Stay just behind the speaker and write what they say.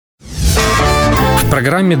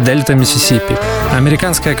программе «Дельта Миссисипи».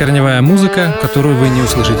 Американская корневая музыка, которую вы не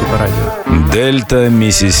услышите по радио. «Дельта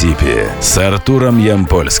Миссисипи» с Артуром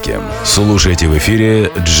Ямпольским. Слушайте в эфире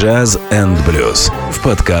 «Джаз энд блюз» в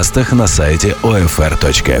подкастах на сайте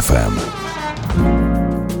OFR.FM.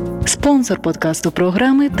 Спонсор подкасту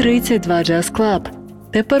програми «32 Jazz Club».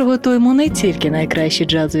 Тепер готуємо не тільки найкращі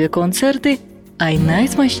джазові концерти, а й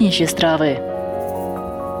найсмачніші страви.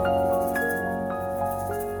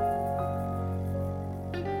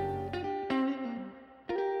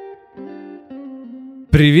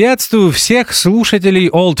 Приветствую всех слушателей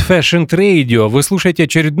Old Fashioned Radio. Вы слушаете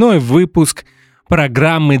очередной выпуск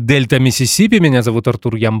программы «Дельта Миссисипи». Меня зовут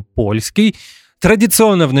Артур Ямпольский.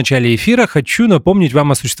 Традиционно в начале эфира хочу напомнить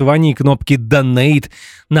вам о существовании кнопки «Donate»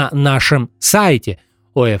 на нашем сайте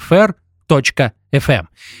OFR.FM.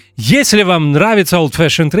 Если вам нравится Old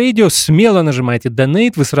Fashioned Radio, смело нажимайте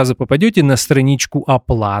 «Donate», вы сразу попадете на страничку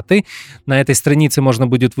оплаты. На этой странице можно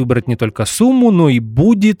будет выбрать не только сумму, но и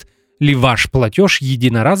будет ли ваш платеж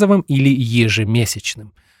единоразовым или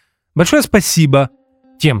ежемесячным. Большое спасибо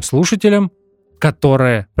тем слушателям,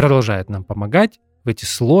 которые продолжают нам помогать в эти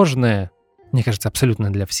сложные, мне кажется, абсолютно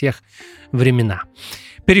для всех времена.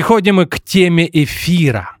 Переходим мы к теме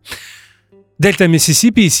эфира. «Дельта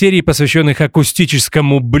Миссисипи» из серии, посвященных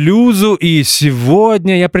акустическому блюзу. И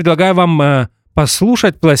сегодня я предлагаю вам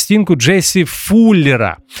послушать пластинку Джесси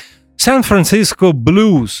Фуллера «Сан-Франциско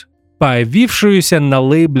Блюз», появившуюся на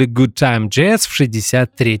лейбле Good Time Jazz в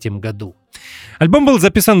 1963 году. Альбом был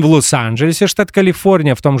записан в Лос-Анджелесе, штат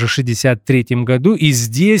Калифорния, в том же 1963 году, и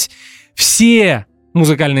здесь все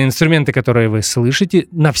музыкальные инструменты, которые вы слышите,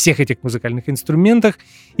 на всех этих музыкальных инструментах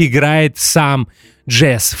играет сам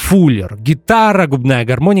Джесс Фуллер. Гитара, губная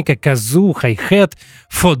гармоника, казу, хай-хет,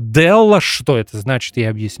 фоделла, что это значит, я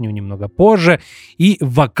объясню немного позже, и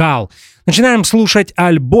вокал. Начинаем слушать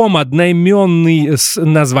альбом, одноименный с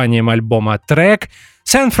названием альбома трек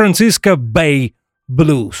 «Сан-Франциско Бэй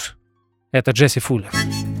Блюз». Это Джесси Фуллер.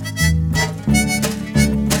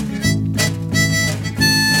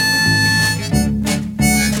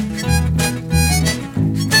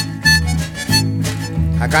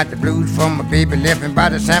 I got the blues from my baby left me by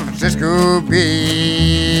the San Francisco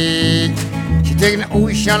Bay. She taking the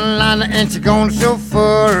ocean liner and she gone so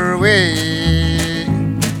far away.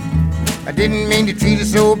 I didn't mean to treat her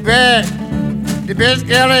so bad, the best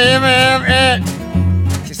girl I ever have had.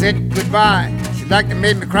 She said goodbye, she like to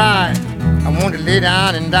make me cry. I want to lay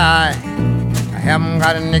down and die. I haven't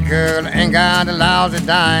got a nickel, ain't got a lousy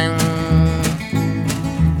dime.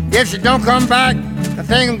 If she don't come back, I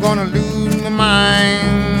think I'm gonna lose my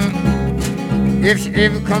mind. If she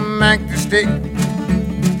ever come back to stay,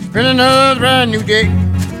 spend another brand new day,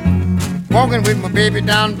 walking with my baby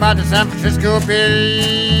down by the San Francisco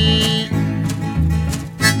Bay.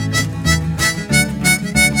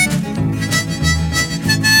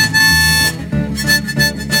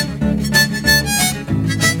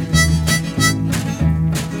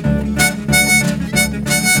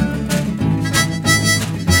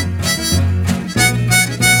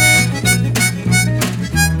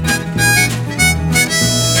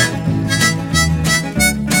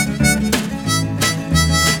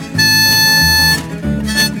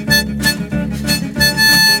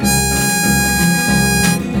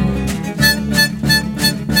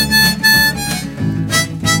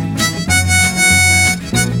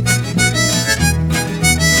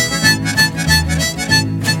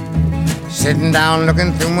 Sitting down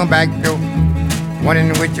looking through my back door,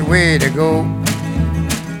 wondering which way to go.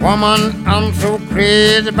 Woman I'm so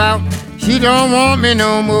crazy about, she don't want me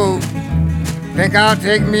no more. Think I'll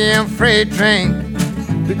take me a freight train,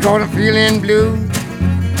 because I'm feeling blue.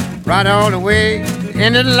 Right all the way to the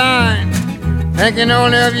end of the line, thinking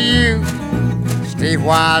only of you. Stay a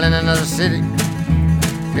while in another city,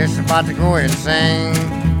 just about to go insane.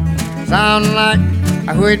 Sound like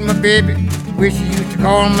I heard my baby, wish she used to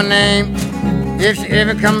call my name. If she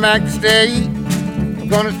ever come back to stay, I'm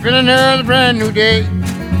gonna spend another brand new day,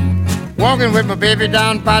 walking with my baby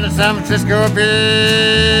down by the San Francisco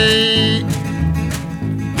Bay.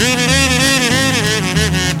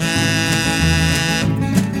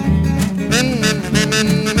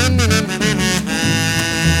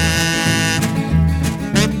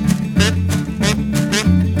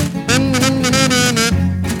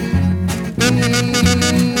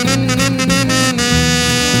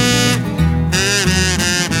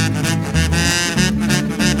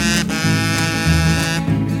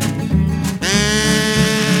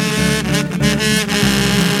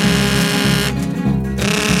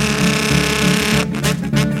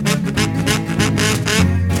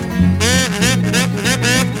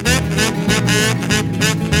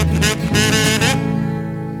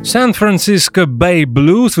 San Francisco Bay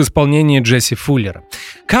Blues в исполнении Джесси Фуллера.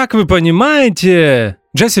 Как вы понимаете,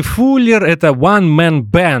 Джесси Фуллер — это one-man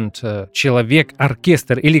band,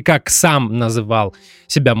 человек-оркестр, или как сам называл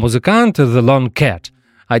себя музыкант, The Lone Cat,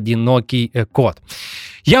 одинокий кот.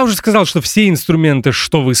 Я уже сказал, что все инструменты,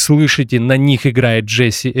 что вы слышите, на них играет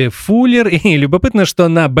Джесси Фуллер, и любопытно, что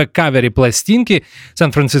на бэк-кавере пластинки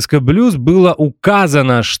San Francisco Blues было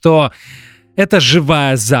указано, что это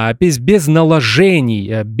живая запись, без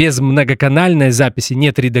наложений, без многоканальной записи,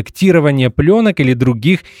 нет редактирования пленок или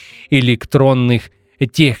других электронных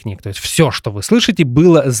техник. То есть все, что вы слышите,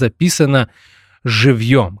 было записано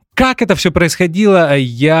живьем. Как это все происходило,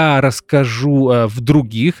 я расскажу в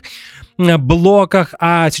других блоках,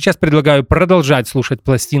 а сейчас предлагаю продолжать слушать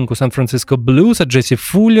пластинку San Francisco Blues от Джесси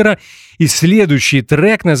Фуллера, и следующий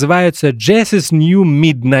трек называется Jesse's New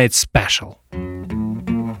Midnight Special.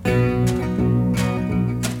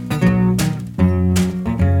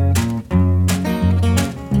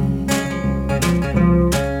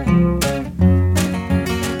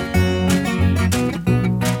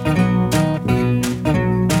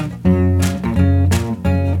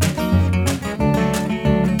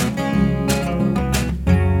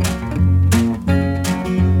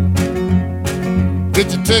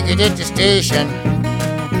 Get your ticket at the station,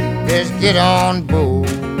 just get on board.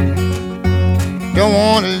 Don't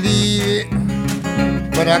want to leave it,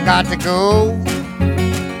 but I got to go.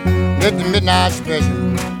 Get the midnight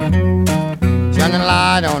special, shine a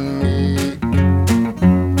light on me.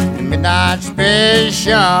 The midnight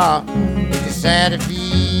special is the Santa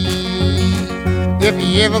Fe. If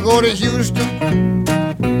you ever go to Houston,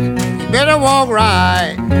 you better walk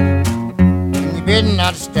right, and you better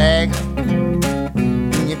not stagger.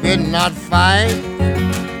 You better not fight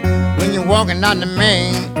when you're walking down the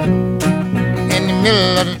main in the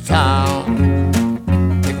middle of the town.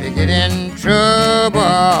 If you get in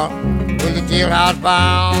trouble with the jailhouse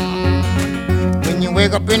bound, when you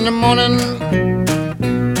wake up in the morning,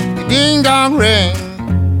 the ding dong ring.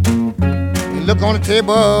 You look on the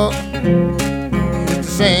table, it's the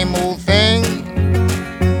same old thing.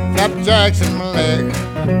 Flapjacks in my leg,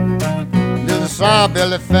 little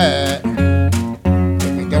sawbelly fat.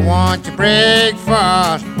 Don't want your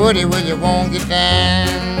breakfast, buddy, well you won't get down.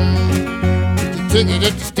 Get your ticket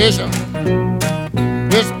at the station,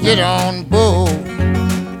 just get on board.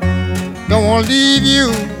 Don't want to leave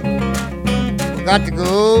you, got to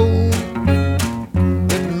go.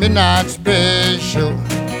 It's the midnight special,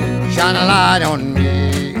 shine a light on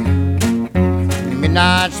me. The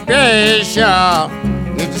midnight special,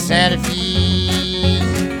 it's the Santa Fe.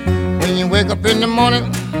 When you wake up in the morning,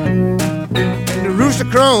 the rooster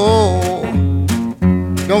crow,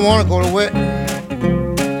 don't wanna go to work,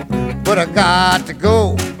 but I got to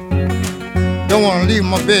go. Don't wanna leave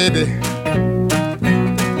my baby,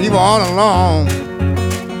 leave her all alone.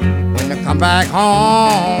 When I come back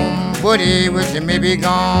home, buddy, wish you may be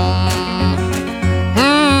gone.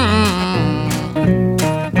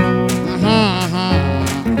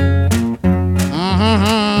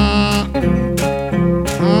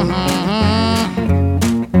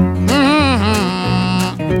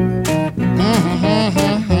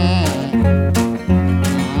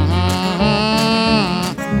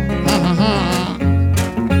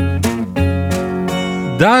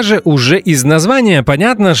 Даже уже из названия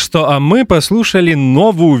понятно, что мы послушали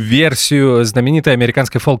новую версию знаменитой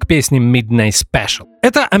американской фолк-песни Midnight Special.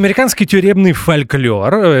 Это американский тюремный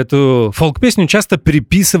фольклор. Эту фолк-песню часто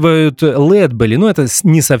приписывают Лэдбелли. Но это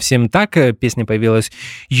не совсем так. Песня появилась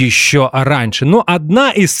еще раньше. Но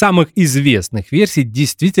одна из самых известных версий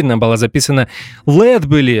действительно была записана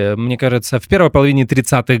Лэдбелли. Мне кажется, в первой половине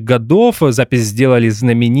 30-х годов запись сделали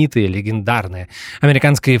знаменитые, легендарные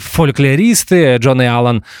американские фольклористы Джон и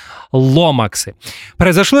Алан Ломаксы.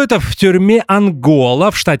 Произошло это в тюрьме Ангола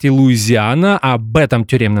в штате Луизиана. Об этом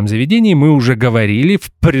тюремном заведении мы уже говорили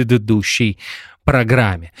в предыдущей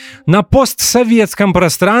программе. На постсоветском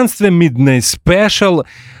пространстве Midnight Special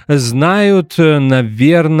знают,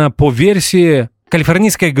 наверное, по версии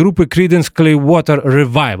калифорнийской группы Creedence Clearwater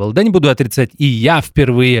Revival. Да не буду отрицать, и я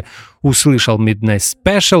впервые услышал Midnight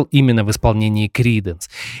Special именно в исполнении Creedence.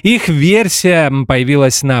 Их версия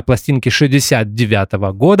появилась на пластинке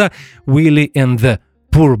 1969 года Willie and the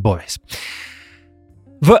Poor Boys.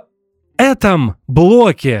 В этом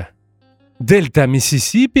блоке Дельта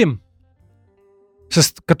Миссисипи,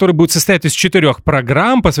 который будет состоять из 4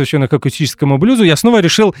 программ, посвященных акустическому блюзу, я снова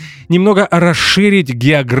решил немного расширить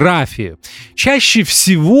географию. Чаще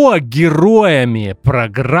всего героями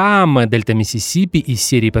программы «Дельта Миссисипи» и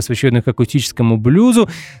серии, посвященных акустическому блюзу,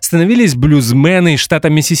 становились блюзмены из штата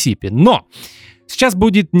Миссисипи. Но Сейчас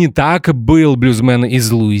будет не так. Был блюзмен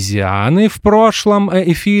из Луизианы в прошлом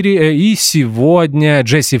эфире, и сегодня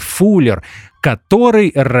Джесси Фуллер,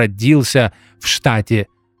 который родился в штате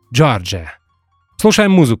Джорджия.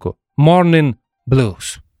 Слушаем музыку. Morning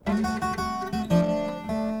Blues.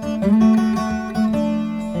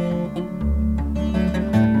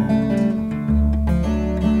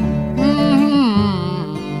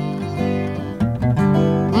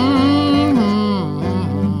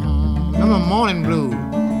 Morning blue.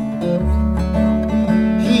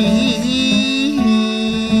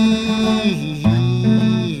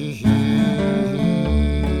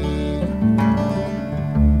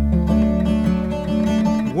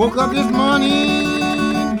 Woke up this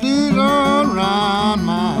morning, blues all around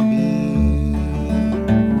my bed.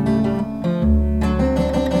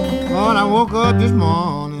 When I woke up this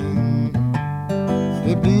morning,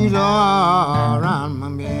 the blues all around my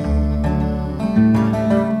bed.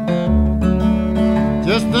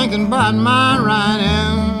 Just thinking about my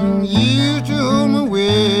riding used to hold me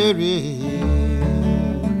weary.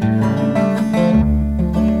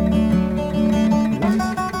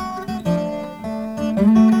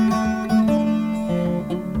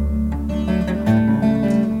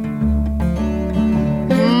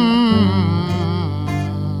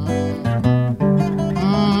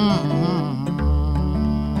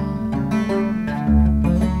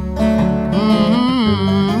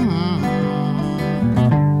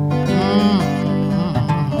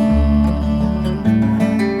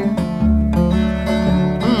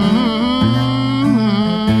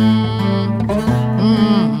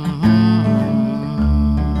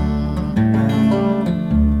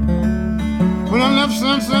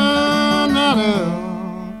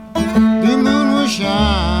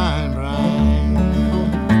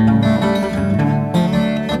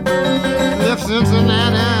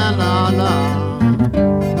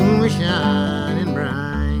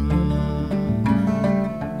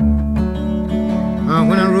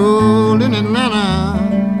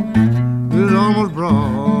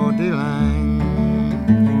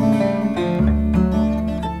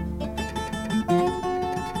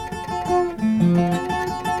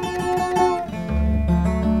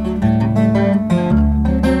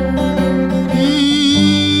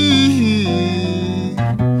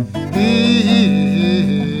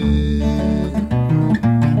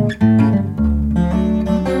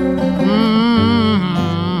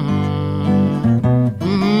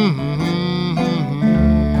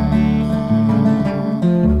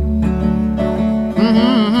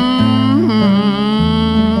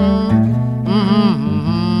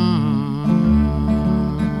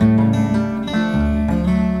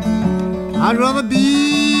 I'd rather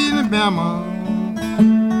be in Alabama,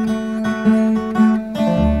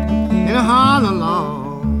 in a holler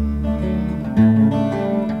law.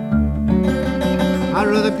 I'd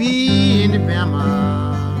rather be in Alabama,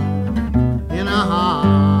 in a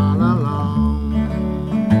holler law,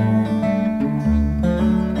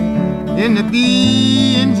 than to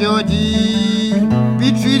be in Georgia,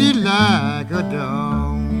 be treated like a dog.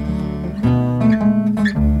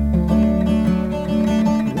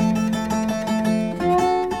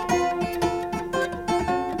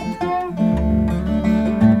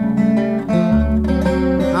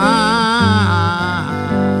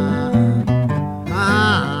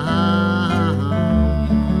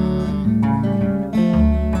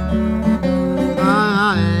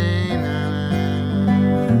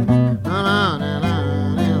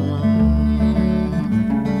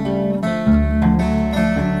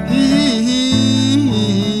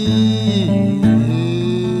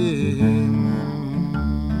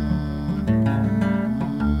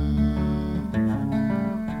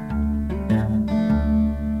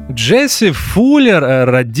 Джесси Фуллер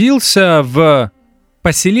родился в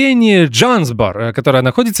поселении Джонсборо, которое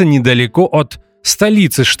находится недалеко от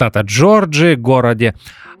столицы штата Джорджия, городе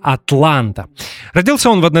Атланта. Родился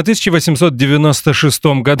он в 1896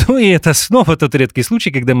 году, и это снова тот редкий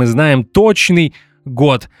случай, когда мы знаем точный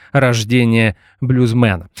год рождения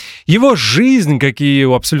блюзмена. Его жизнь, как и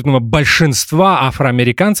у абсолютного большинства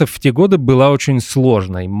афроамериканцев в те годы, была очень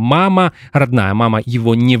сложной. Родная мама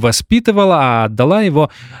его не воспитывала, а отдала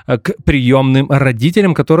его к приемным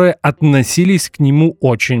родителям, которые относились к нему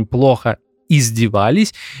очень плохо.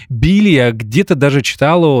 Издевались, били. Я где-то даже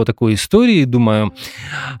читал такую историю, думаю,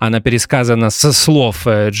 она пересказана со слов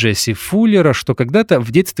Джесси Фуллера, что когда-то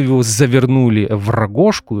в детстве его завернули в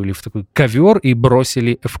рогожку или в такой ковер и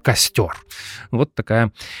бросили в костер. Вот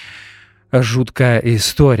такая жуткая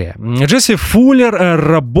история. Джесси Фуллер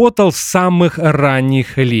работал с самых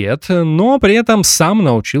ранних лет, но при этом сам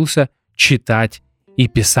научился читать и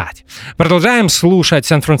писать. Продолжаем слушать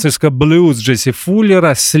Сан-Франциско блюз Джесси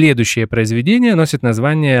Фуллера. Следующее произведение носит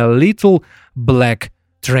название Little Black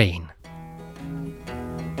Train.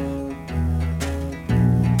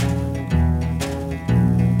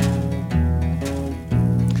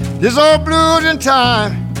 This old blues in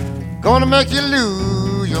time gonna make you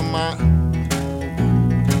lose your mind.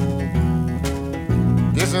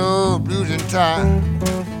 This old blues in time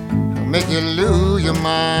make you lose your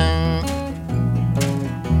mind.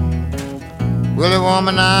 Well, the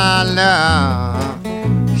woman I love,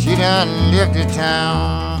 she done left the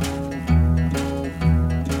town.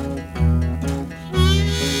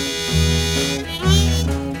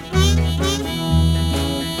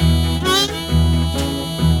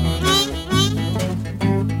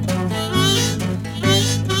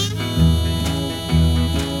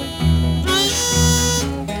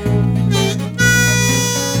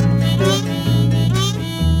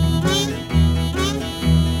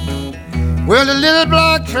 Well, the little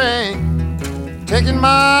black train taking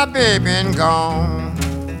my baby and gone.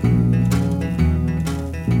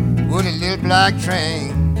 Well, the little black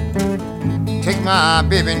train take my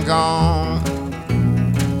baby and gone.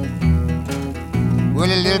 Well,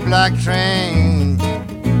 the little black train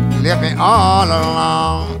left me all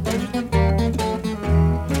alone.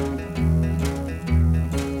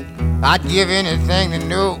 I'd give anything to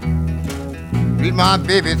know read my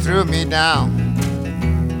baby threw me down.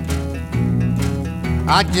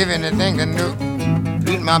 I'd give anything to know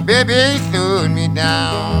read my baby threw me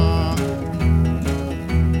down.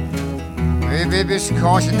 Hey, baby,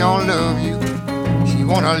 cause she don't love you, she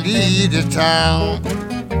wanna leave the town.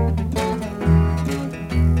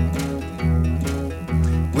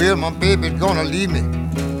 Well, my baby's gonna leave me.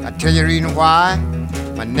 I tell you the reason why.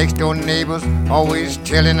 My next door neighbors always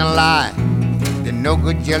telling a lie. They're no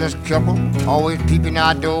good jealous couple, always peeping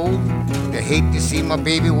our doors. They hate to see my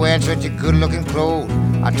baby wearing such a good looking clothes.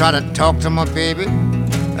 I try to talk to my baby,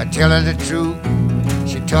 I tell her the truth.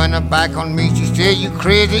 She turned her back on me, she said, you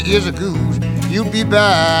crazy as a goose. You'll be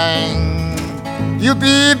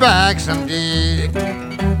back someday.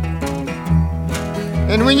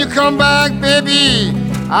 And when you come back, baby,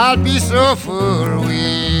 I'll be so far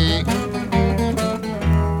away.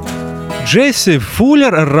 Джесси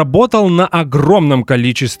Фуллер работал на огромном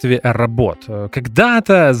количестве работ.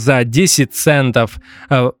 Когда-то за 10 центов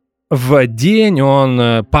в день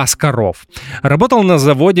он пас коров. Работал на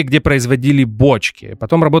заводе, где производили бочки.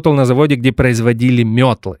 Потом работал на заводе, где производили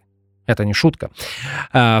метлы. Это не шутка.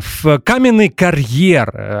 В каменный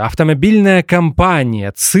карьер, автомобильная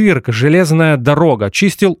компания, цирк, железная дорога.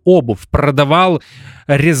 Чистил обувь, продавал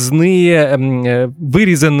вырезанные,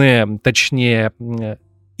 точнее,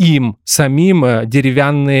 им самим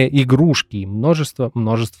деревянные игрушки и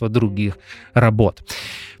множество других работ.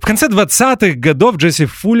 В конце 20-х годов Джесси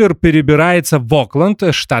Фуллер перебирается в Окленд,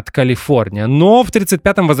 штат Калифорния, но в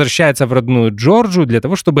 1935-м возвращается в родную Джорджию для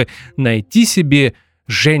того, чтобы найти себе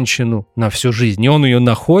женщину на всю жизнь. И он ее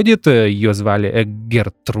находит, ее звали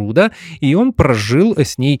Гертруда, и он прожил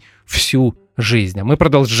с ней всю жизнь. А мы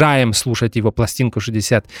продолжаем слушать его пластинку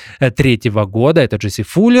 1963 года. Это Джесси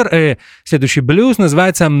Фуллер. Следующий блюз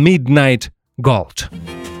называется Midnight Gold.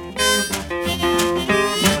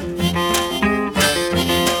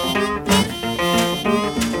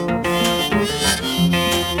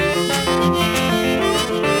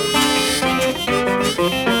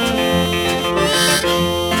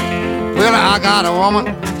 Well, I got a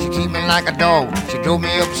woman, she treat me like a dog. She drove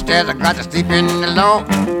me upstairs, I got to sleep in the low.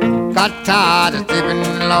 Got tired of sleeping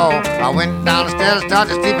in the low. I went down the stairs,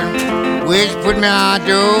 started sleeping. Where she put me out,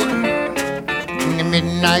 dude? In the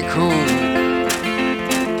midnight cool.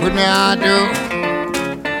 Put me out, dude.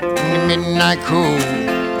 In the midnight cool.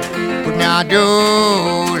 Put me out,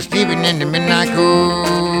 dude. Sleeping in the midnight cool.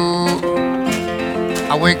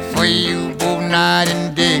 I wait for you both night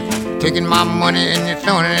and day, taking my money and you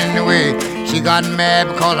throwing it in the way. She got mad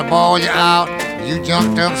because I bawled you out. You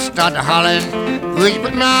jumped up, started hollering. Will you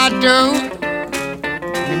put me out, dude?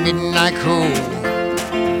 In the midnight cool.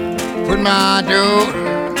 Put me out, dude.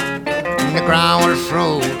 And the ground was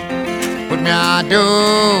froze. Put me out,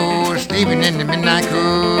 dude. Sleeping in the midnight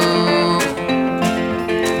cool.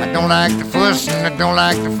 I don't like the fuss and I don't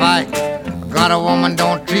like the fight. Got a woman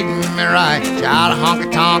don't treat me right. She out of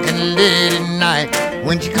honky-tonk and late at night.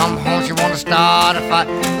 When she come home, she wanna start a fight.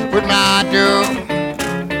 She put me out, dude,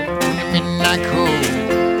 in the midnight cool.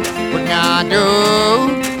 Put me out,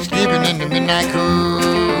 dude, sleeping in the midnight cool.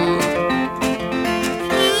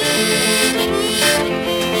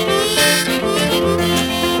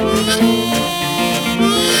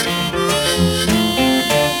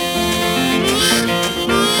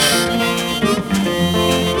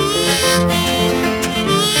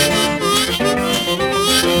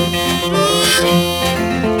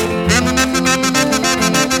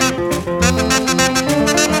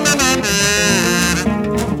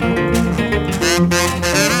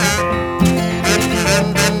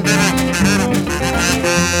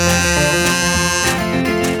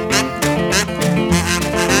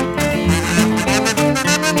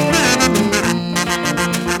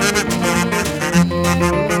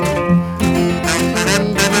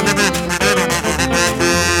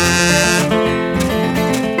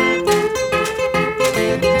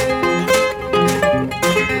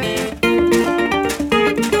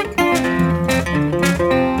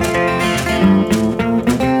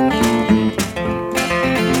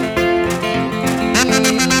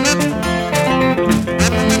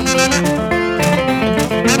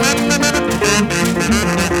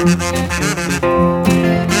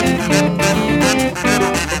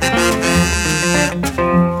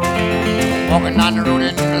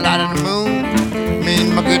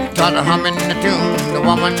 start humming the tune. The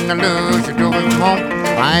woman the love, she drove him home.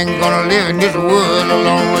 I ain't gonna live in this world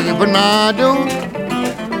alone. Will you put my dough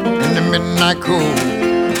in the midnight cool?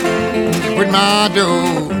 Will you put my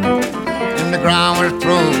dough in the ground with a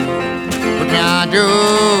throw? Put my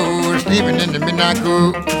dough sleeping in the midnight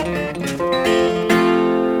cool.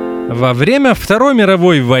 Во время Второй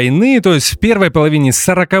мировой войны, то есть в первой половине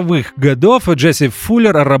 40-х годов, Джесси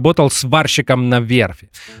Фуллер работал сварщиком на верфи.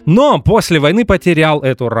 Но после войны потерял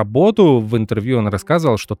эту работу. В интервью он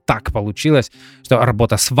рассказывал, что так получилось, что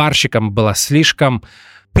работа сварщиком была слишком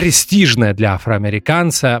престижная для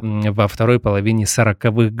афроамериканца во второй половине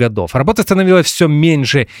 40-х годов. Работы становилось все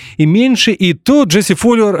меньше и меньше, и тут Джесси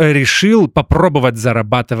Фуллер решил попробовать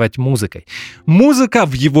зарабатывать музыкой. Музыка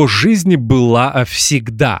в его жизни была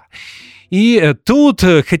всегда. И тут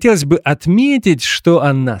хотелось бы отметить, что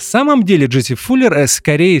на самом деле Джесси Фуллер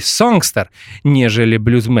скорее сонгстер, нежели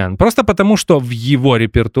блюзмен. Просто потому, что в его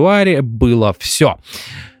репертуаре было все.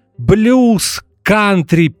 Блюз,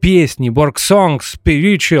 кантри, песни, work-songs,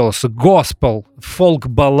 spirituals, gospel,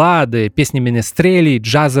 фолк-баллады, песни менестрелей,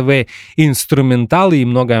 джазовые инструменталы и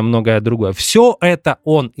многое-многое другое. Все это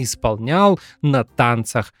он исполнял на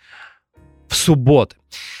танцах в субботы.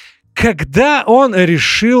 Когда он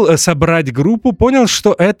решил собрать группу, понял,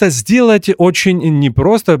 что это сделать очень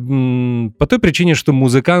непросто, по той причине, что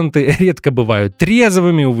музыканты редко бывают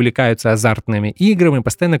трезвыми, увлекаются азартными играми,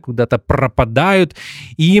 постоянно куда-то пропадают,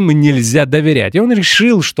 и им нельзя доверять. И он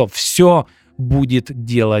решил, что все будет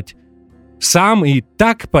делать сам, и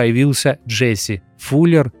так появился Джесси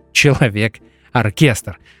Фуллер,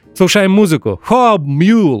 человек-оркестр. Слушаем музыку. Hob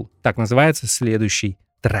Mule, так называется следующий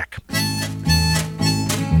трек.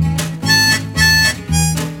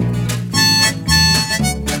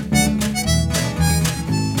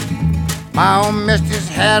 My old mistress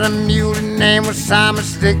had a mule, the name was Simon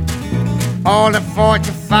Stick. All the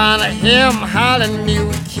fortune found of him, howling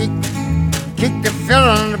mule kicked the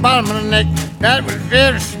fella on the bottom of the neck. That was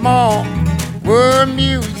very small. Poor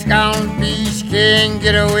mule's gone beast can't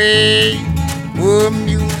get away. Poor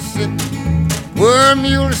mule sick, poor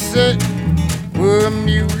mule sick. Poor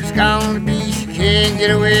mule's gone beast can't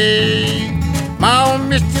get away. My old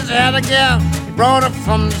mistress had a gal, brought her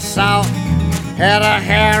from the south. Had her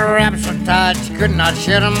hair wrapped so tight she could not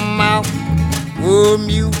shut them out. Poor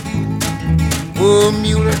mule, poor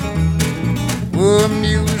mule, poor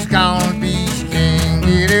mule's gone beast can't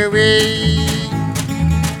get away.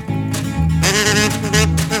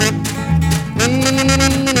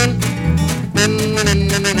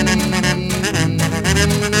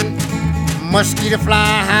 Mosquito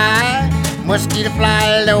fly high, mosquito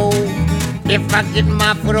fly low. If I get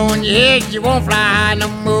my foot on your head, you won't fly high no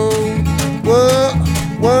more. Whoa,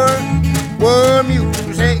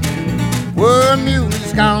 music. Whoa,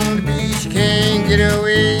 music's gone to be, she can't get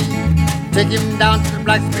away. Take him down to the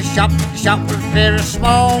blacksmith shop. The shop was very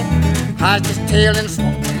small. Hide his tail and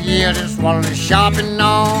swallow the ears and swallow the shop and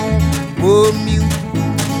all. Whoa,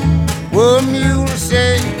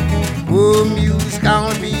 music. Whoa, music's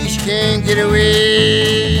gone to be, she can't get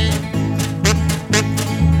away.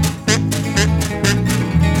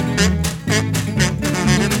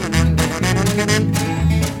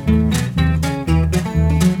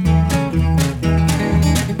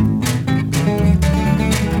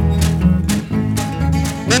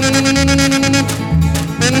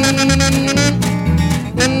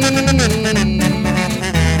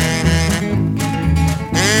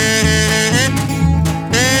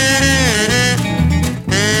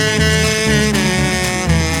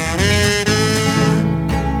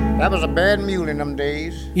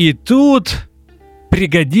 И тут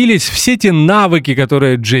пригодились все те навыки,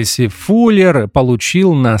 которые Джесси Фуллер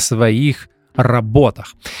получил на своих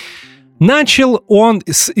работах. Начал он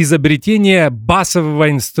с изобретения басового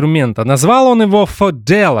инструмента. Назвал он его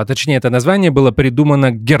Фодел, точнее, это название было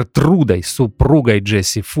придумано Гертрудой, супругой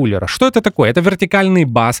Джесси Фуллера. Что это такое? Это вертикальный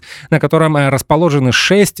бас, на котором расположены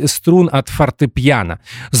 6 струн от фортепиано.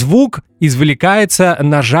 Звук извлекается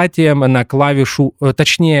нажатием на клавишу,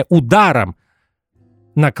 точнее, ударом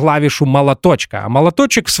на клавишу молоточка. А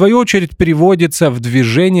молоточек, в свою очередь, переводится в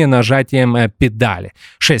движение нажатием педали.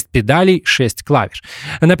 6 педалей, 6 клавиш.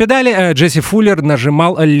 На педали Джесси Фуллер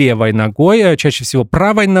нажимал левой ногой, чаще всего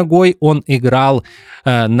правой ногой он играл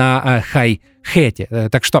на хай-хете.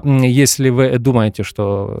 Так что, если вы думаете,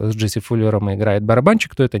 что с Джесси Фуллером играет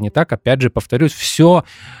барабанщик, то это не так. Опять же, повторюсь, все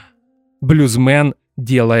блюзмен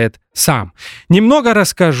делает сам. Немного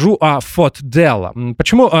расскажу о Фодел.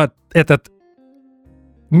 Почему этот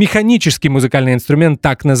механический музыкальный инструмент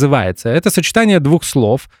так называется. Это сочетание двух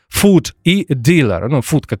слов «foot» и «dealer». Ну,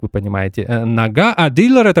 «foot», как вы понимаете, нога, а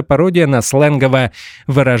 «dealer» — это пародия на сленговое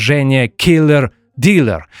выражение «killer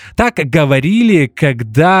dealer». Так говорили,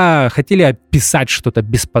 когда хотели описать что-то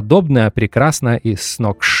бесподобное, прекрасное и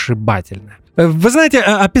сногсшибательное. Вы знаете,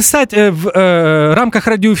 описать в рамках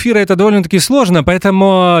радиоэфира это довольно-таки сложно,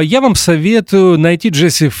 поэтому я вам советую найти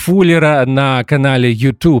Джесси Фуллера на канале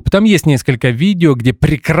YouTube. Там есть несколько видео, где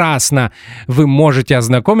прекрасно вы можете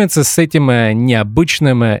ознакомиться с этим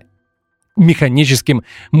необычным механическим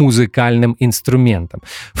музыкальным инструментом.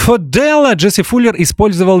 Фоделла Джесси Фуллер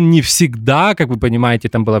использовал не всегда, как вы понимаете,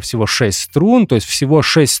 там было всего 6 струн, то есть всего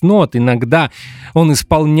 6 нот. Иногда он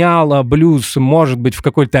исполнял блюз, может быть, в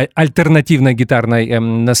какой-то альтернативной гитарной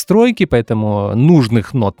настройке, поэтому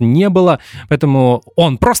нужных нот не было, поэтому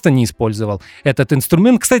он просто не использовал этот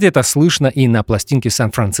инструмент. Кстати, это слышно и на пластинке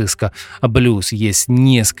 «Сан-Франциско Блюз». Есть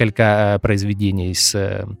несколько произведений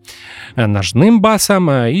с ножным басом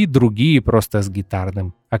и другие просто с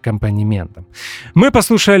гитарным аккомпанементом. Мы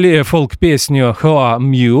послушали фолк-песню «Hoa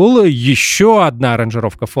Mule», еще одна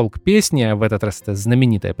аранжировка фолк-песни, в этот раз это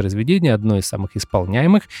знаменитое произведение, одно из самых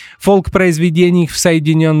исполняемых фолк-произведений в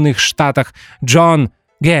Соединенных Штатах, Джон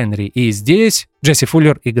Генри. И здесь Джесси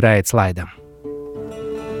Фуллер играет слайдом.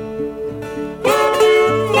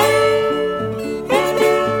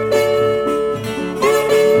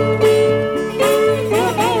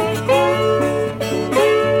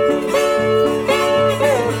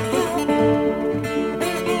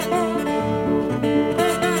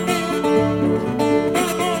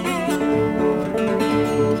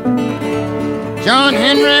 John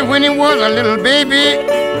Henry, when he was a little baby,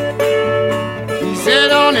 he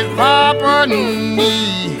sat on his papa's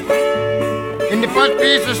knee. In the first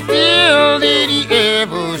piece of steel did he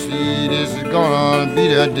ever see, this is gonna be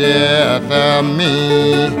the death of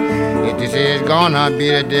me. This is gonna be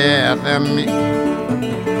the death of me.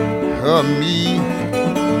 Of me.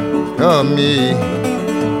 Of me.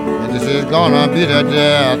 This is gonna be the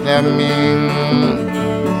death of me.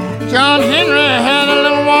 John Henry had a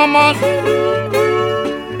little woman.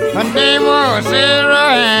 Her name was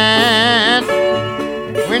Sarah Ann.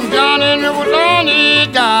 When John Henry was on his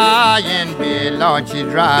dying bed, Lord, she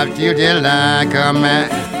drives children like a man.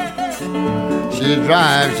 She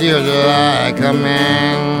drives children like a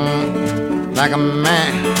man. Like a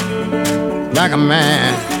man. Like a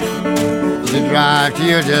man. She drives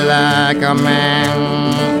children like a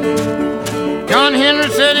man. John Henry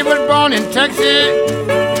said he was born in Texas.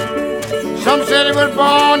 Some said he was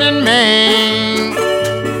born in Maine.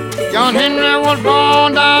 John Henry was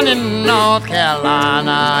born down in North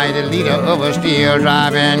Carolina. He's the leader of a steel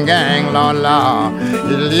driving gang, Lord, Lord. He's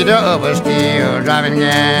the leader of a steel driving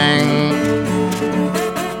gang.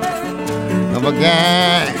 Of a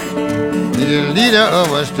gang. He's the leader of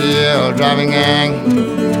a steel driving gang.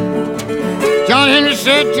 John Henry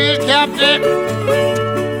said to his captain,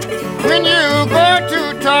 when you go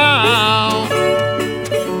to town,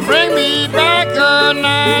 bring me back a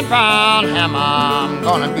 9-pound hammer. I'm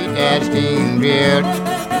gonna beat that steam drill.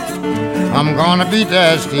 I'm gonna beat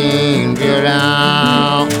that steam drill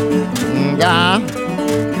down. Down.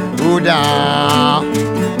 Ooh, down.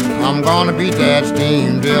 I'm gonna beat that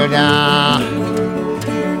steam drill down.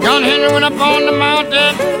 John Henry went up on the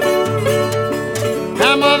mountain.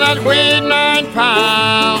 Hammer that weighed 9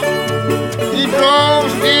 pounds. He drove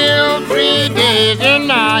still 3 days and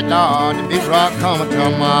night, Lord. The big rock come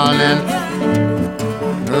a-tumbling.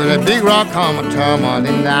 The big rock come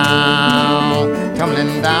a-tumbling down.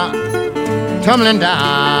 Tumbling down. Tumbling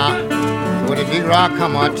down. The big rock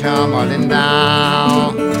come a-tumbling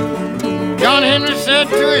down. John Henry said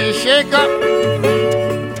to his shaker,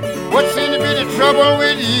 what seems to be the trouble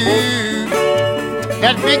with you?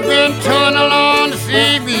 That Big Bend tunnel on the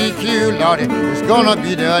CBQ, Lord, it's gonna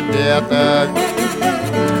be the death of you.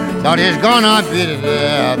 Lord, it's gonna be the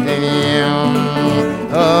death of you.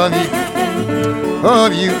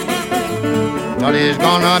 Of you. Lord, it's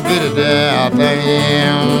gonna be the death of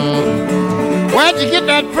you. Where'd you get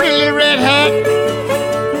that pretty little red hat?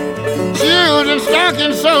 Shoes and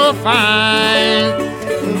stockings so fine.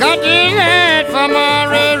 Got this hat from a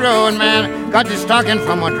railroad man. Got this stocking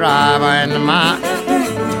from a driver in the mine.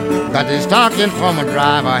 Got this stocking from a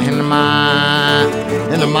driver in the mine.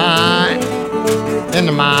 In the mine. In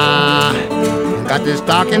the mine. Got this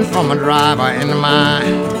stocking from a driver in the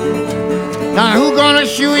mine. Now who gonna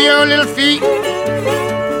shoe your little feet?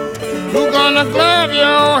 Who gonna glove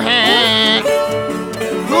your hand?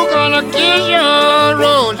 Who gonna kiss your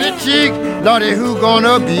rosy cheek? Lordy, who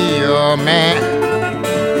gonna be your man?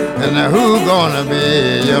 And who gonna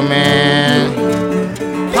be your man?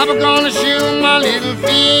 Papa gonna shoe my little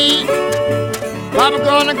feet. Papa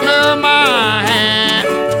gonna glove my hand.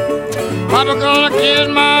 Papa gonna kiss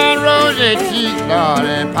my rosy cheek, Lord,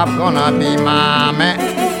 and Papa gonna be my man.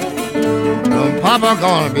 No, Papa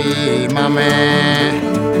gonna be my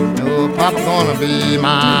man. No, Papa gonna be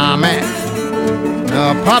my man.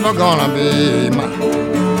 No, Papa gonna be my.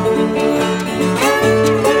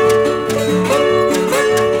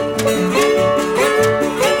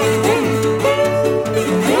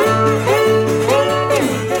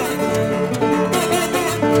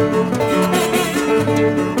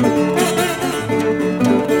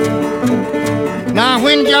 Now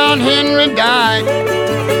when John Henry died,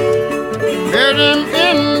 buried him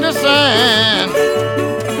in the sand.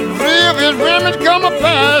 Three of his women come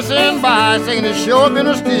a-passing by, saying he sure been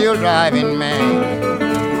a steel driving man.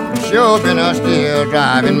 Sure been a steel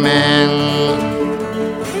driving man.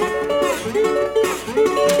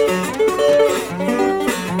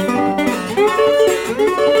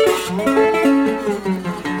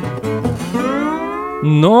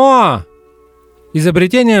 Но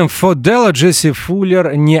изобретением Фодела Джесси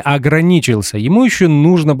Фуллер не ограничился. Ему еще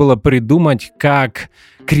нужно было придумать, как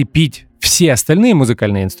крепить все остальные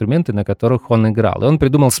музыкальные инструменты, на которых он играл. И он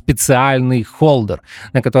придумал специальный холдер,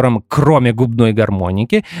 на котором, кроме губной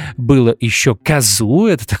гармоники, было еще казу.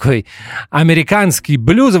 Это такой американский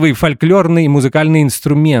блюзовый фольклорный музыкальный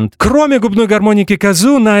инструмент. Кроме губной гармоники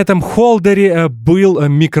казу, на этом холдере был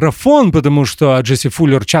микрофон, потому что Джесси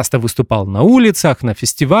Фуллер часто выступал на улицах, на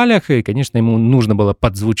фестивалях, и, конечно, ему нужно было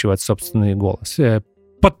подзвучивать собственный голос.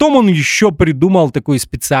 Потом он еще придумал такой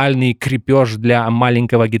специальный крепеж для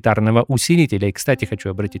маленького гитарного усилителя. И, кстати,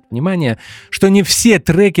 хочу обратить внимание, что не все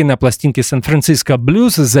треки на пластинке «Сан-Франциско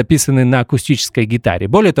Блюз» записаны на акустической гитаре.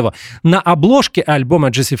 Более того, на обложке альбома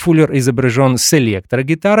Джесси Фуллер изображен с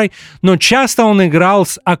электрогитарой, но часто он играл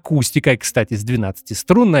с акустикой, кстати, с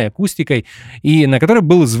 12-струнной акустикой, и на которой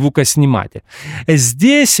был звукосниматель.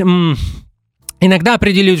 Здесь... Иногда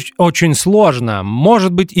определить очень сложно.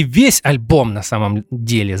 Может быть, и весь альбом на самом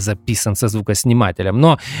деле записан со звукоснимателем,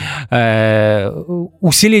 но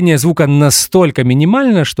усиление звука настолько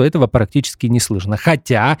минимально, что этого практически не слышно.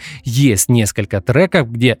 Хотя есть несколько треков,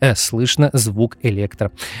 где слышно звук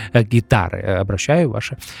электрогитары. Обращаю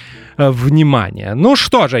ваше внимание. Ну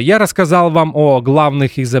что же, я рассказал вам о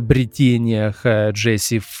главных изобретениях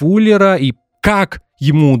Джесси Фуллера и как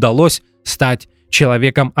ему удалось стать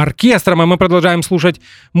человеком-оркестром, а мы продолжаем слушать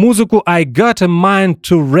музыку I Got a Mind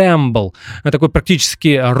to Ramble. Такой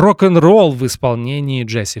практически рок-н-ролл в исполнении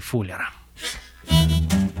Джесси Фуллера.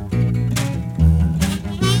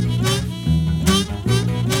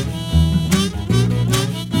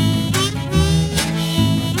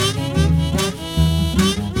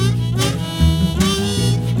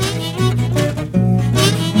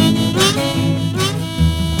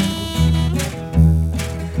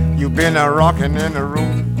 You've been a rockin' in the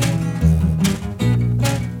room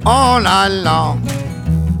all night long.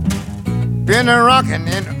 Been a rockin'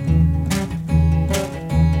 in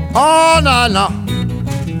all night long.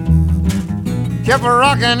 Kept a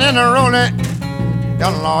rockin' and a rollin',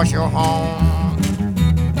 done lost your home.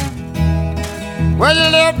 Well, you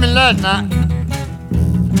left me last night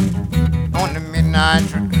on the midnight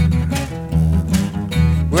train.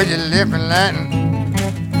 Well, you left me last night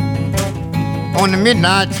on the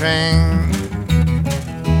midnight train,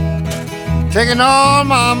 taking all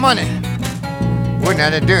my money with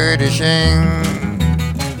that dirty shame.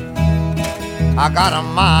 I got a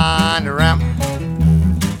mind to ramble,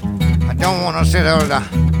 I don't wanna settle down.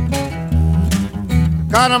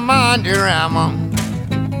 Got a mind to ramble,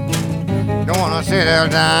 don't wanna settle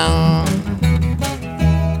down.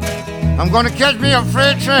 I'm gonna catch me a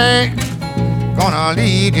freight train, gonna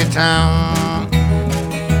leave your town.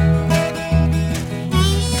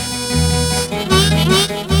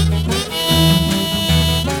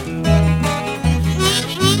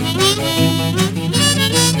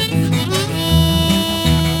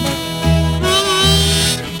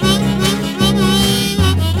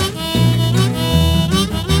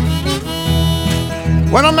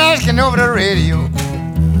 Well, I'm asking over the radio,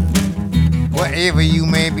 wherever you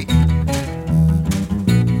may be.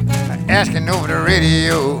 Asking over the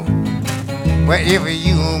radio, wherever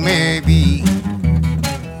you may be.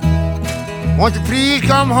 Won't you please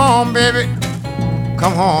come home, baby?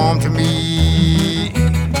 Come home to me.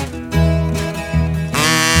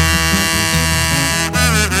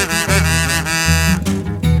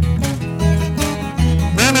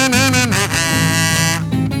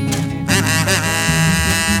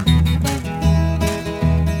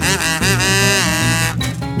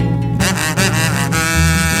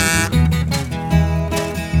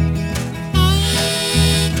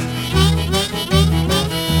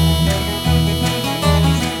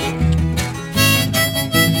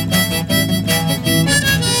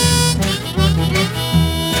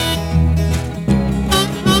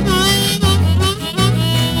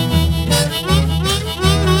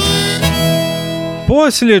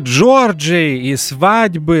 После Джорджии и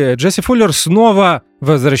свадьбы Джесси Фуллер снова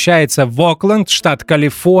возвращается в Окленд, штат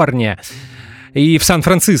Калифорния, и в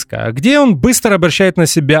Сан-Франциско, где он быстро обращает на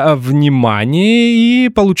себя внимание и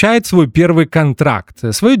получает свой первый контракт.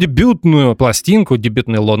 Свою дебютную пластинку,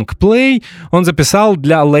 дебютный лонгплей он записал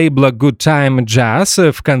для лейбла Good Time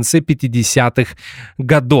Jazz в конце 50-х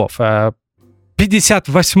годов. В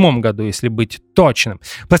 58 году, если быть точным.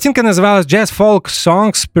 Пластинка называлась Jazz Folk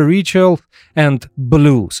Songs, Spiritual and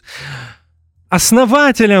Blues.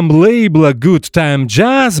 Основателем лейбла Good Time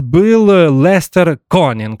Jazz был Лестер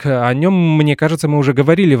Конинг. О нем, мне кажется, мы уже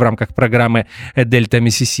говорили в рамках программы «Дельта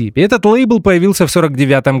Миссисипи». Этот лейбл появился в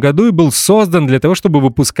 1949 году и был создан для того, чтобы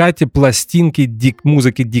выпускать пластинки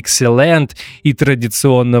музыки Dixieland и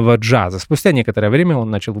традиционного джаза. Спустя некоторое время он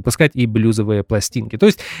начал выпускать и блюзовые пластинки. То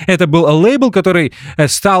есть это был лейбл, который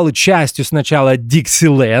стал частью сначала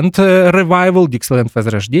Dixieland Revival, Dixieland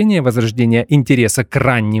возрождение интереса к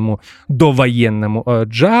раннему довоенному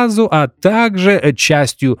джазу, а также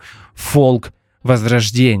частью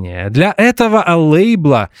фолк-возрождения. Для этого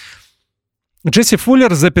лейбла Джесси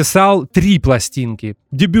Фуллер записал 3 пластинки.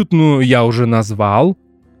 Дебютную я уже назвал.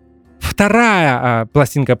 Вторая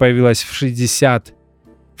пластинка появилась в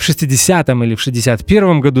 60-м или в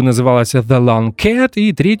 61-м году, называлась The Long Cat,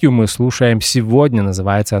 и третью мы слушаем сегодня,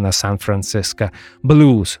 называется она San-Francisco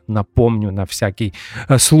Blues. Напомню на всякий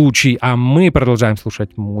случай, а мы продолжаем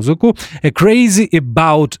слушать музыку. A Crazy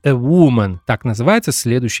About a Woman, так называется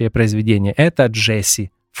следующее произведение. Это Джесси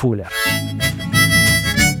Фуллер.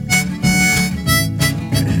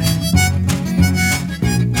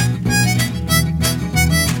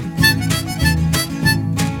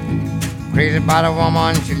 Crazy about a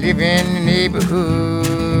woman, she live in the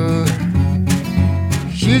neighborhood.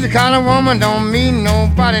 She's the kind of woman don't mean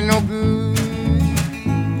nobody no good.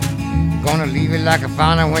 Gonna leave it like I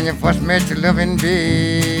found her when you first met your loving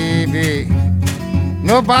baby.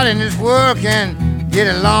 Nobody in this world can get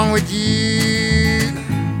along with you.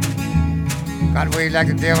 Got away like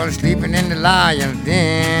the devil sleeping in the lion's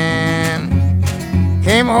den.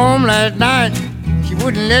 Came home last night, she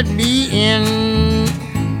wouldn't let me in.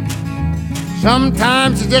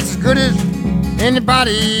 Sometimes she's just as good as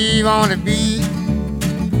anybody wanna be.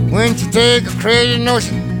 When she take a crazy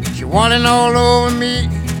notion, she wanting all over me.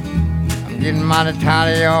 I'm getting mighty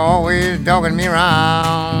tired of you always dogging me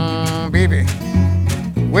around, baby.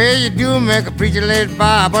 Well, you do make a preacher lay his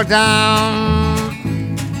Bible down.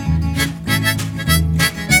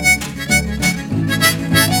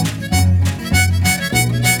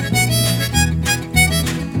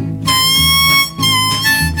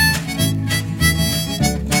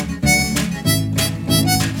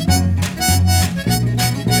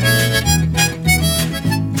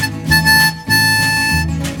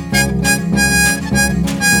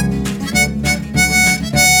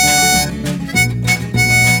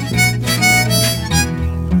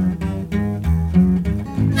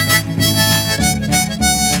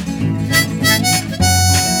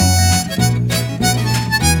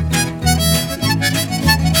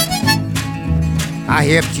 I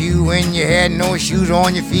helped you when you had no shoes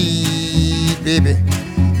on your feet, baby.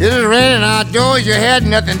 It was raining outdoors, you had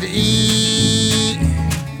nothing to eat.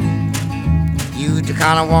 You the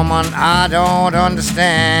kind of woman I don't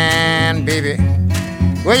understand, baby.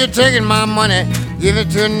 Well, you're taking my money, give it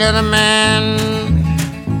to another man.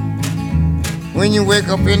 When you wake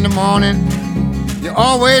up in the morning, you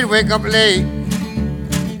always wake up late.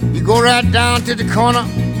 You go right down to the corner,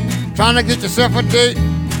 trying to get yourself a date.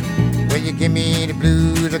 When you give me the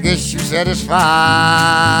blues, I guess you're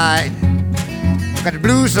satisfied. Got the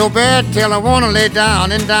blues so bad till I wanna lay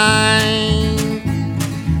down and die.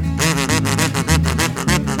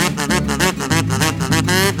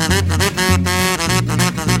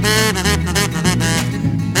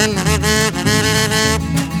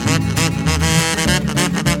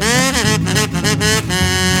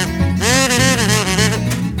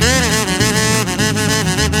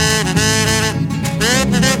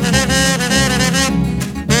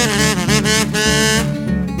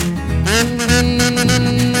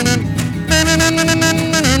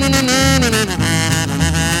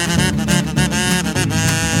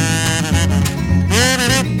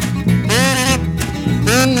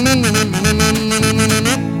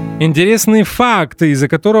 Интересный факт, из-за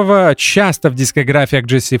которого часто в дискографиях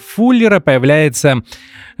Джесси Фуллера появляется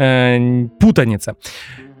путаница.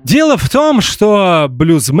 Дело в том, что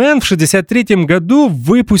блюзмен в 1963 году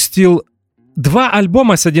выпустил 2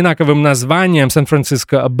 альбома с одинаковым названием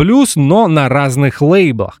San-Francisco Blues, но на разных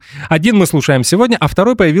лейблах. Один мы слушаем сегодня, а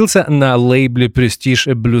второй появился на лейбле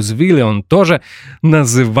Prestige Bluesville. Он тоже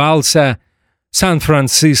назывался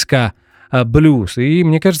San-Francisco блюз. И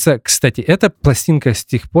мне кажется, кстати, эта пластинка с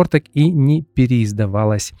тех пор так и не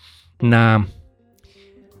переиздавалась на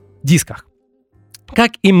дисках.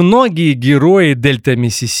 Как и многие герои Дельта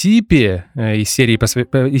Миссисипи из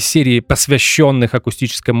серии, посвященных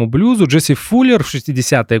акустическому блюзу, Джесси Фуллер в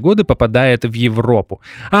 60-е годы попадает в Европу.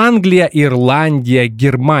 Англия, Ирландия,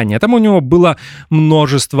 Германия. Там у него было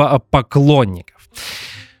множество поклонников.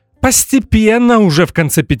 Постепенно, уже в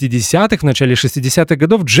конце 50-х, в начале 60-х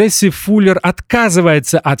годов, Джесси Фуллер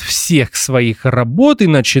отказывается от всех своих работ и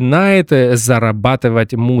начинает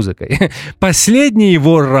зарабатывать музыкой. Последней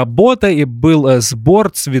его работой был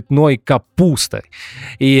сбор цветной капусты.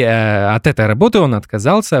 И от этой работы он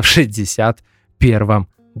отказался в 61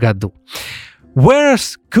 году. «Where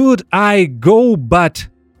could I go but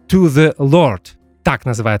to the Lord?» Так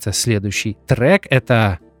называется следующий трек.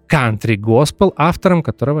 Это кантри-госпел, автором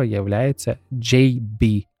которого является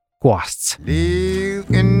J.B. Quast. Live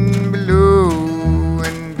in blue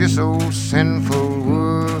in this old sinful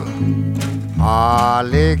world.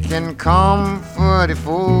 Hardly can comfort a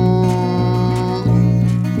fool.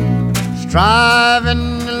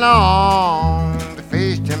 Striving along to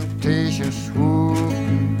face temptation's swoop.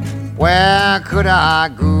 Where could I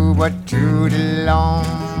go but to the Lord?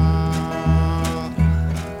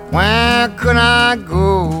 Where could I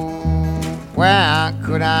go? Where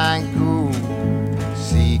could I go?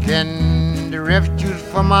 Seeking the refuge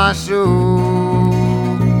for my soul.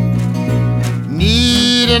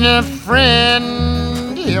 Needing a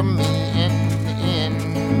friend, hear me in.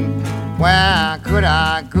 Where could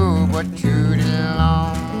I go but to the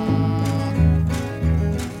Lord?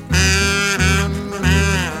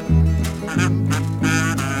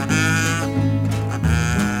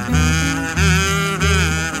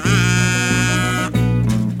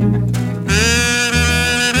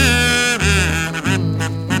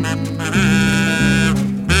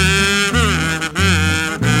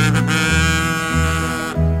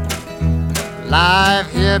 Life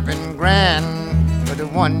here been grand for the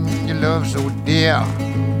one you love so dear.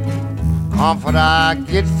 Comfort I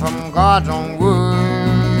get from God's own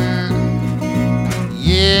word.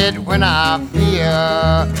 Yet when I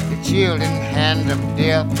fear the chilling hand of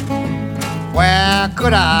death, where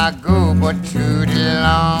could I go but to the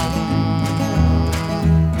Lord?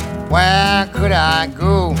 Where could I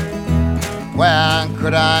go? Where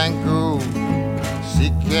could I go?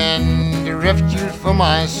 Seeking the refuge for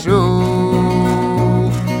my soul.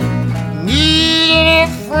 Needing a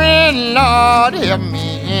friend, Lord, help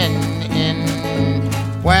me in.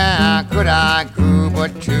 Where could I go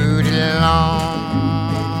but to the Lord?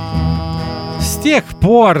 С тех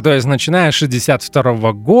пор, то есть начиная с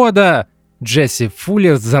 62 года, Джесси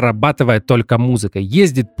Фуллер зарабатывает только музыкой.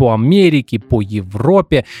 Ездит по Америке, по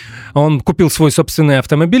Европе. Он купил свой собственный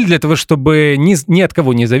автомобиль для того, чтобы ни от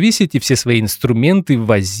кого не зависеть и все свои инструменты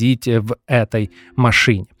возить в этой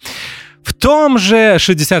машине. В том же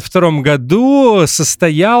 1962 году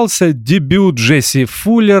состоялся дебют Джесси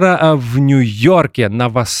Фуллера в Нью-Йорке, на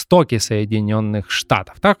востоке Соединенных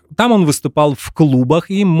Штатов. Там он выступал в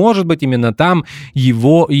клубах, и, может быть, именно там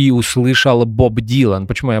его и услышал Боб Дилан.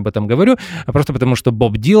 Почему я об этом говорю? Просто потому, что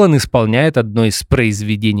Боб Дилан исполняет одно из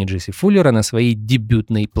произведений Джесси Фуллера на своей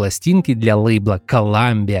дебютной пластинке для лейбла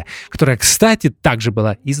Columbia, которая, кстати, также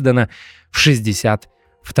была издана в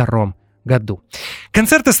 1962 году.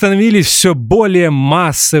 Концерты становились все более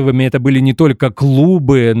массовыми. Это были не только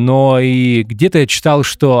клубы, но и где-то я читал,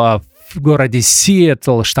 что в городе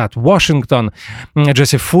Сиэтл, штат Вашингтон,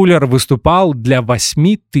 Джесси Фуллер выступал для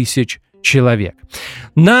 8 тысяч человек.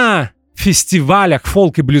 На фестивалях,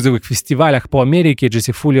 фолк- и блюзовых фестивалях по Америке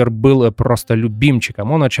Джесси Фуллер был просто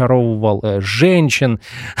любимчиком. Он очаровывал женщин,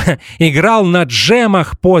 играл на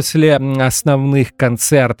джемах после основных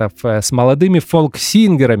концертов с молодыми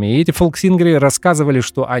фолк-сингерами. И эти фолк-сингеры рассказывали,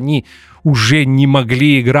 что они уже не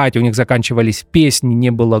могли играть, у них заканчивались песни,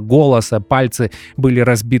 не было голоса, пальцы были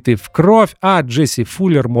разбиты в кровь, а Джесси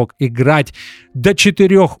Фуллер мог играть до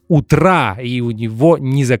 4 утра, и у него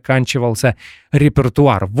не заканчивался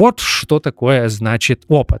репертуар. Вот что такое значит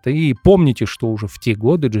опыт. И помните, что уже в те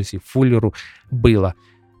годы Джесси Фуллеру было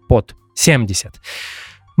под 70.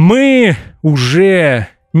 Мы уже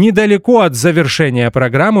недалеко от завершения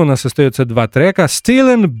программы. У нас остается 2 трека.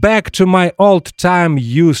 «Stealing Back to My Old Time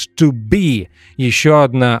Used to Be». Еще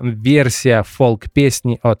одна версия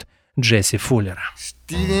фолк-песни от Джесси Фуллера.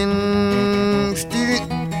 Stealing,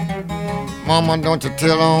 Mama, don't you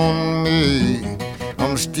tell on me.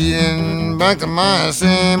 I'm stealing back to my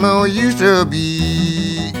same old used to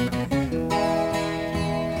be.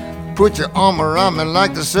 Put your arm around me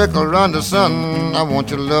like the circle around the sun. I want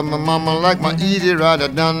you to love me, mama, like my easy rider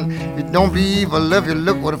done. You don't believe I love you,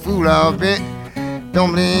 look what a fool I've been.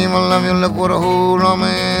 Don't believe I love you, look what a hold on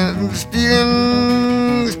me.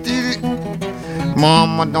 Stealing.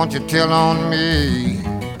 Mama, don't you tell on me.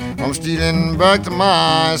 I'm stealing back to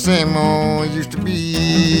my same old used to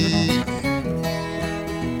be.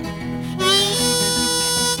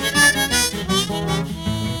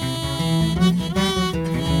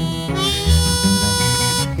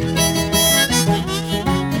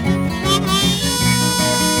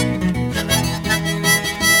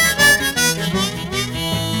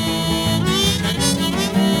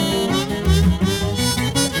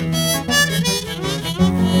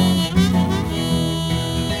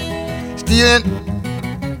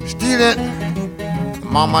 Stealing,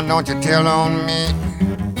 mama, don't you tell on me.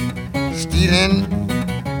 Stealing,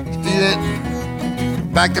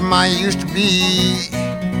 back to my used to be.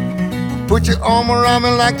 Put your arm around me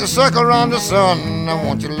like the circle around the sun. I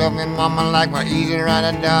want you to love me, mama, like my easy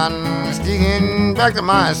rider done. Stealing, back to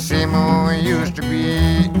my same old used to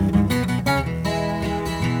be.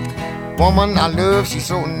 Woman I love, she's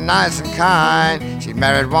so nice and kind. She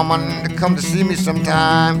married woman to come to see me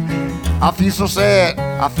sometime. I feel so sad,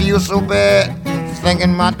 I feel so bad,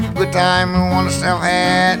 thinking about the good time I want to have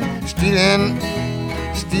had. Stealing,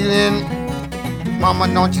 mama,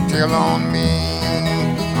 don't you tell on me.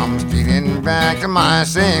 I'm stealing back to my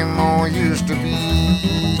same old used to be.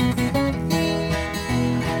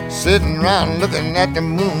 Sitting around looking at the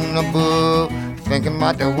moon above, thinking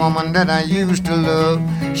about the woman that I used to love.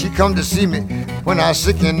 She come to see me when I was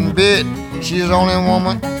sick in bed. She's the only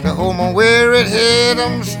woman to hold my weary head.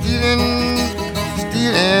 I'm stealing.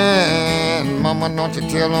 Mama, don't you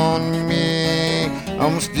tell on me.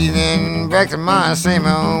 I'm stealing back to my same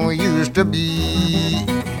old used to be.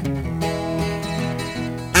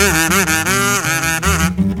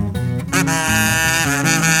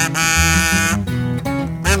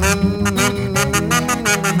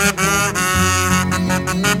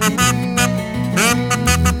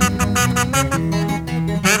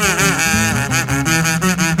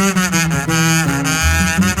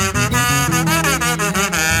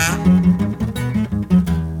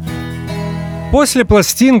 После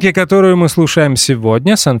пластинки, которую мы слушаем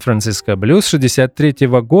сегодня, «Сан-Франциско Блюз» 1963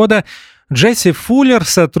 года, Джесси Фуллер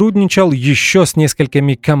сотрудничал еще с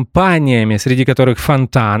несколькими компаниями, среди которых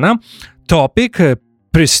Fontana, Topic,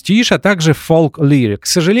 Prestige, а также Folk Lyric. К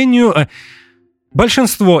сожалению,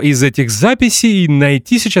 большинство из этих записей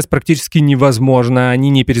найти сейчас практически невозможно. Они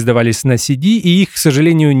не пересдавались на CD, и их, к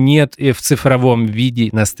сожалению, нет и в цифровом виде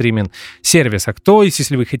на стриминг-сервисах. То есть,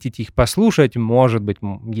 если вы хотите их послушать, может быть,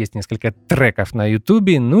 есть несколько треков на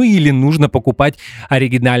YouTube, ну или нужно покупать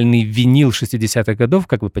оригинальный винил 60-х годов.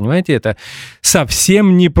 Как вы понимаете, это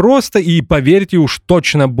совсем непросто, и, поверьте, уж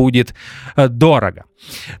точно будет дорого.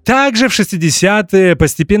 Также в 60-е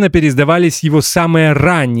постепенно переиздавались его самые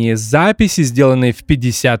ранние записи, сделанные в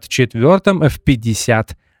 54-м, в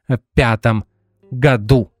 55-м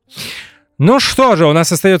году. Ну что же, у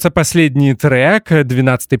нас остается последний трек,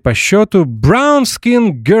 12-й по счету, Brown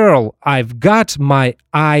Skin Girl, I've Got My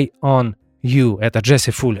Eye on You. Это Джесси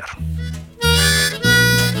Фуллер.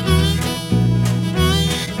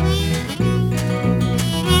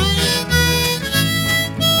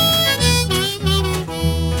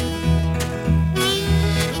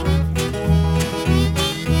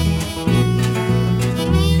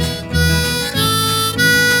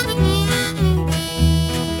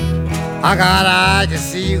 I got eyes to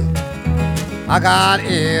see you, I got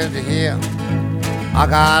ears to hear, I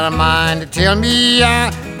got a mind to tell me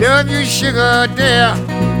I love you, sugar dear.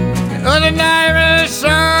 The other night when I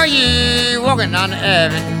saw you walking down the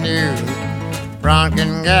avenue, brown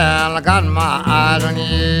skin girl, I got my eyes on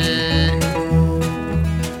you.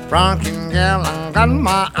 Brown skin girl, I got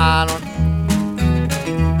my eyes on you.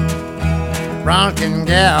 Brown skin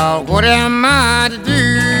girl, what am I to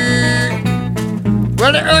do?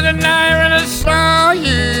 Well, the other night when I saw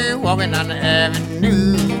you walking down the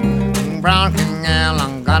avenue, brown skin girl,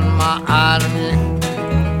 I got my eyes on you.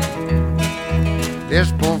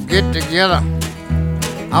 Let's both get together,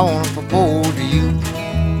 I wanna propose to you.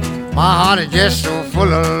 My heart is just so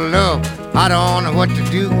full of love, I don't know what to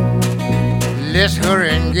do. Let's hurry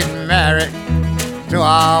and get married, so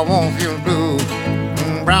I won't feel blue.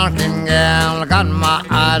 Brown skin girl, I got my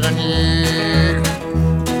eyes on you.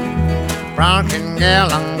 Brown skin girl,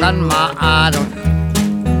 I got my eyes on you.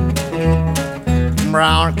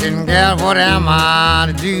 Brown skin girl, what am I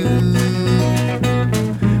to do?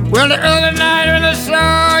 Well, the other night when I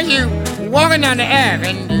saw you walking down the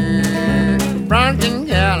avenue, brown skin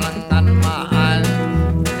girl, I got my eyes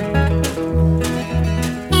on you.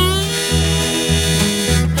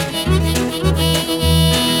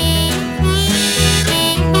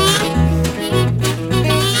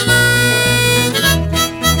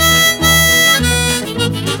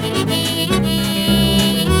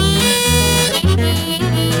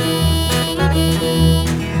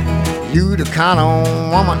 kind of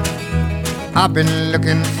woman I've been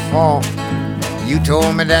looking for. You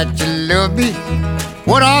told me that you love me.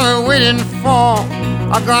 What are we waiting for?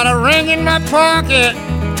 I got a ring in my pocket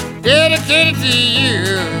dedicated to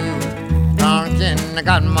you. Bronkin, I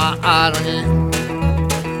got my eyes on you.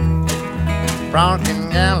 Bronkin,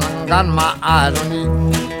 girl, I got my eyes on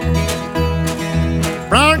you.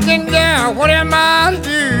 Bronkin, girl, what am I to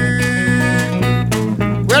do?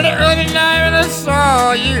 Well, the other night when I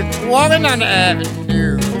saw you walking down the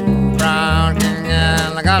avenue, Bronkin,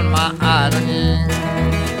 girl, I got my eyes on you.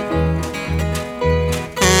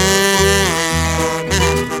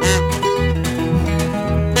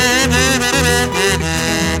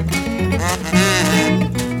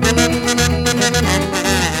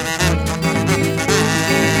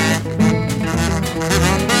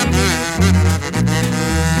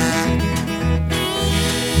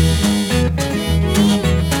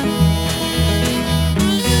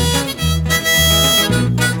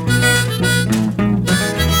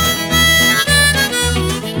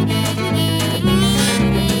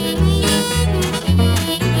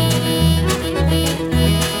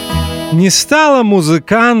 Не стало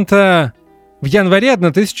музыканта в январе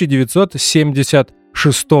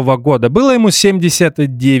 1976 года. Было ему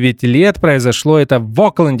 79 лет. Произошло это в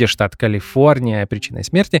Окленде, штат Калифорния. Причиной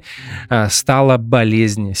смерти стала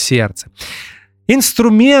болезнь сердца.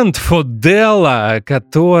 Инструмент фоделла,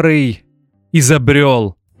 который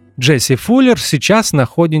изобрел Джесси Фуллер, сейчас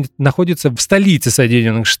находится в столице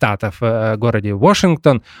Соединенных Штатов, в городе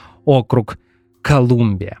Вашингтон, округ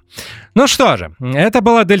Колумбия. Ну что же, это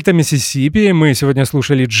была Дельта Миссисипи. Мы сегодня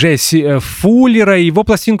слушали Джесси Фуллера и его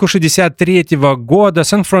пластинку 63-го года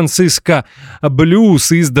 «Сан-Франциско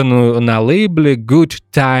Блюз», изданную на лейбле Good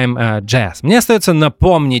Time Jazz. Мне остается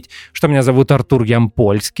напомнить, что меня зовут Артур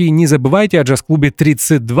Ямпольский. Не забывайте о джаз-клубе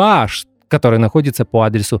 32, который находится по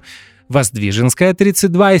адресу Воздвиженская,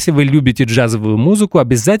 32. Если вы любите джазовую музыку,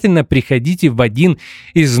 обязательно приходите в один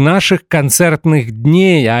из наших концертных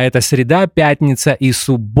дней, а это среда, пятница и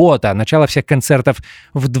суббота. Начало всех концертов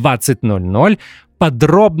в 20:00.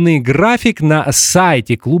 Подробный график на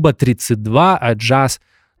сайте клуба 32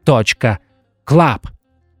 jazz.club.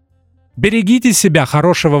 Берегите себя,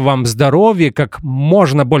 хорошего вам здоровья, как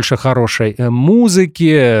можно больше хорошей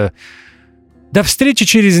музыки. До встречи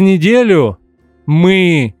через неделю.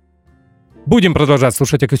 Мы будем продолжать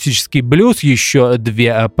слушать акустический блюз, еще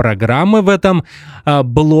 2 программы в этом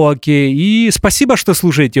блоке. И спасибо, что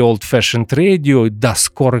слушаете Old Fashioned Radio. До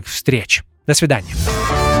скорых встреч. До свидания.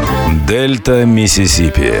 Дельта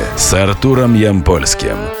Миссисипи с Артуром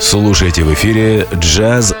Ямпольским. Слушайте в эфире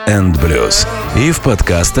Jazz and Blues и в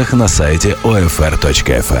подкастах на сайте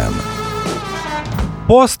OFR.FM.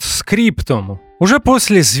 Постскриптум. Уже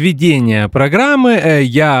после сведения программы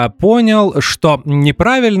я понял, что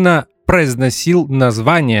неправильно произносил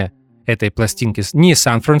название этой пластинки. Не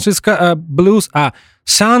Сан-Франциско Блюз, а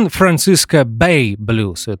Сан-Франциско Бэй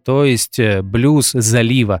Блюз, то есть блюз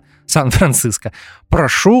залива Сан-Франциско.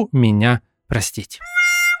 Прошу меня простить.